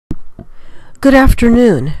Good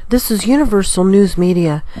afternoon. This is Universal News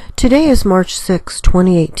Media. Today is March 6,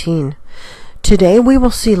 2018. Today we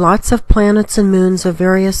will see lots of planets and moons of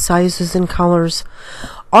various sizes and colors.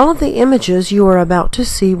 All of the images you are about to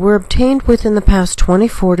see were obtained within the past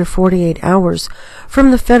 24 to 48 hours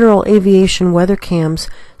from the Federal Aviation weather cams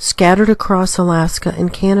scattered across Alaska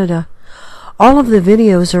and Canada. All of the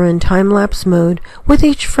videos are in time-lapse mode, with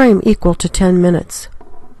each frame equal to 10 minutes.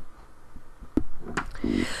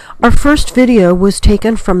 Our first video was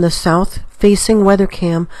taken from the south-facing weather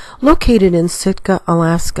cam located in Sitka,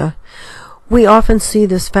 Alaska. We often see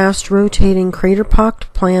this fast-rotating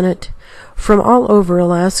crater-pocked planet from all over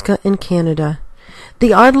Alaska and Canada.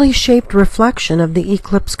 The oddly shaped reflection of the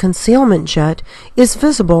eclipse concealment jet is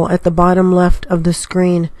visible at the bottom left of the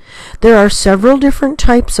screen. There are several different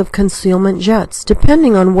types of concealment jets,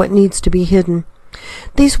 depending on what needs to be hidden.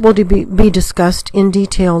 These will be discussed in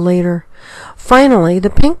detail later. Finally, the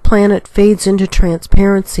pink planet fades into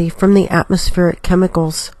transparency from the atmospheric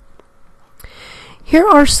chemicals. Here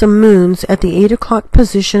are some moons at the 8 o'clock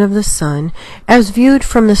position of the Sun as viewed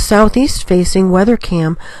from the southeast-facing weather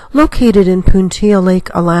cam located in Puntia Lake,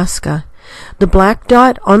 Alaska. The black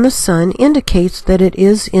dot on the Sun indicates that it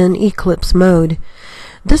is in eclipse mode.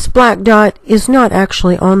 This black dot is not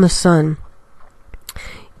actually on the Sun.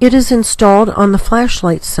 It is installed on the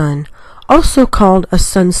flashlight sun, also called a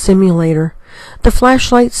sun simulator. The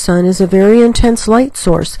flashlight sun is a very intense light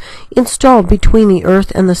source installed between the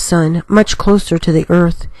Earth and the Sun, much closer to the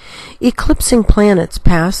Earth. Eclipsing planets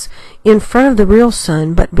pass in front of the real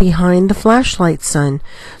Sun but behind the flashlight sun,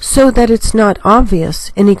 so that it's not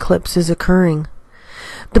obvious an eclipse is occurring.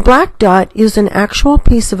 The black dot is an actual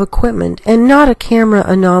piece of equipment and not a camera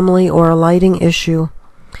anomaly or a lighting issue.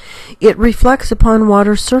 It reflects upon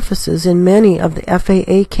water surfaces in many of the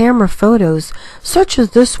FAA camera photos, such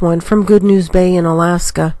as this one from Good News Bay in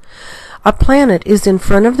Alaska. A planet is in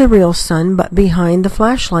front of the real Sun but behind the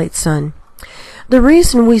flashlight sun. The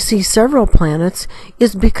reason we see several planets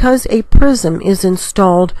is because a prism is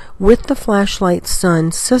installed with the flashlight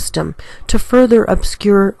sun system to further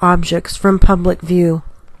obscure objects from public view.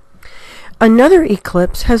 Another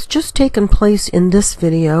eclipse has just taken place in this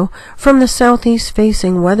video from the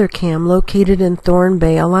southeast-facing weather cam located in Thorn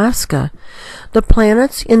Bay, Alaska. The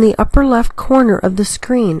planets in the upper left corner of the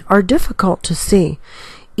screen are difficult to see,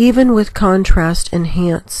 even with contrast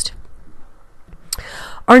enhanced.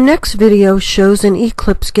 Our next video shows an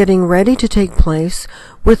eclipse getting ready to take place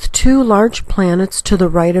with two large planets to the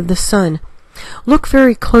right of the Sun. Look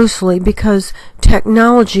very closely because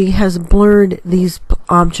technology has blurred these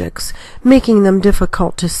objects, making them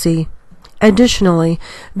difficult to see. Additionally,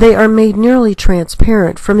 they are made nearly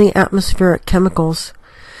transparent from the atmospheric chemicals.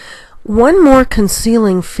 One more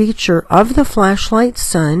concealing feature of the flashlight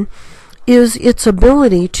sun is its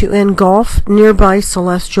ability to engulf nearby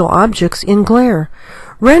celestial objects in glare,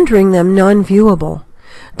 rendering them non-viewable.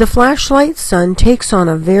 The flashlight sun takes on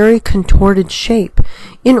a very contorted shape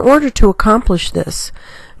in order to accomplish this.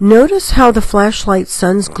 Notice how the flashlight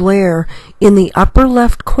sun's glare in the upper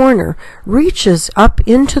left corner reaches up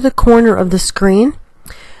into the corner of the screen.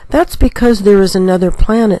 That's because there is another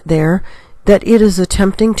planet there that it is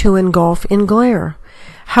attempting to engulf in glare.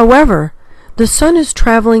 However, the Sun is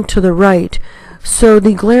traveling to the right, so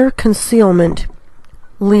the glare concealment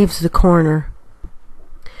leaves the corner.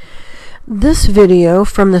 This video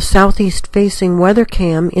from the southeast-facing weather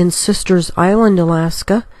cam in Sisters Island,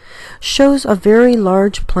 Alaska, shows a very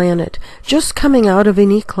large planet just coming out of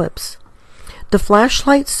an eclipse. The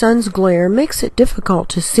flashlight sun's glare makes it difficult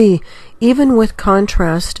to see, even with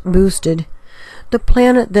contrast boosted. The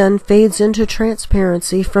planet then fades into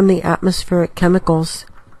transparency from the atmospheric chemicals.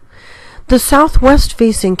 The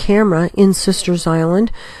southwest-facing camera in Sisters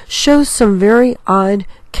Island shows some very odd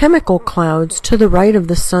chemical clouds to the right of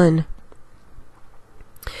the Sun.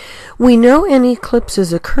 We know an eclipse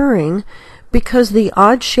is occurring because the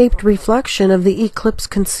odd-shaped reflection of the eclipse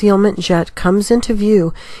concealment jet comes into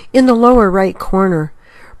view in the lower right corner,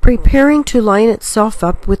 preparing to line itself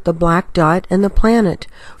up with the black dot and the planet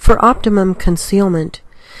for optimum concealment.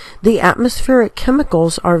 The atmospheric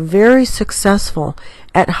chemicals are very successful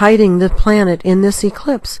at hiding the planet in this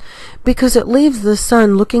eclipse because it leaves the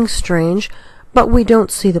Sun looking strange, but we don't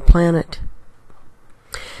see the planet.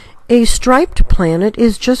 A striped planet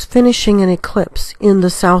is just finishing an eclipse in the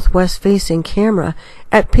southwest-facing camera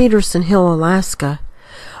at Peterson Hill, Alaska.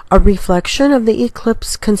 A reflection of the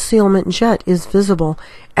eclipse concealment jet is visible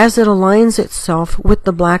as it aligns itself with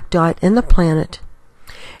the black dot and the planet.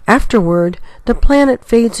 Afterward, the planet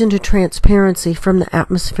fades into transparency from the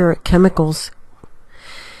atmospheric chemicals.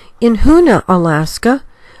 In Hoonah, Alaska,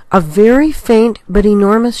 A very faint but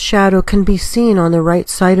enormous shadow can be seen on the right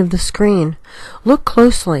side of the screen. Look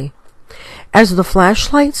closely. As the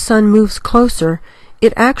flashlight sun moves closer,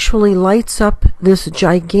 it actually lights up this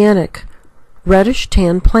gigantic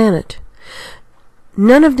reddish-tan planet.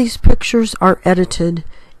 None of these pictures are edited,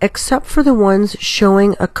 except for the ones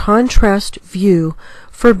showing a contrast view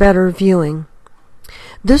for better viewing.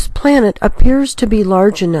 This planet appears to be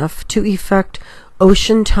large enough to effect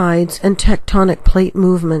ocean tides and tectonic plate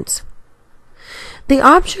movements. The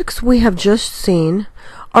objects we have just seen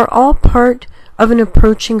are all part of an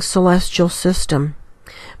approaching celestial system.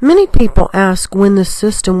 Many people ask when this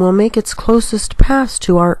system will make its closest pass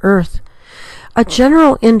to our Earth. A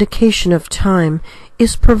general indication of time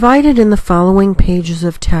is provided in the following pages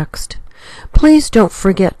of text. Please don't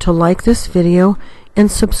forget to like this video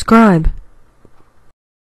and subscribe.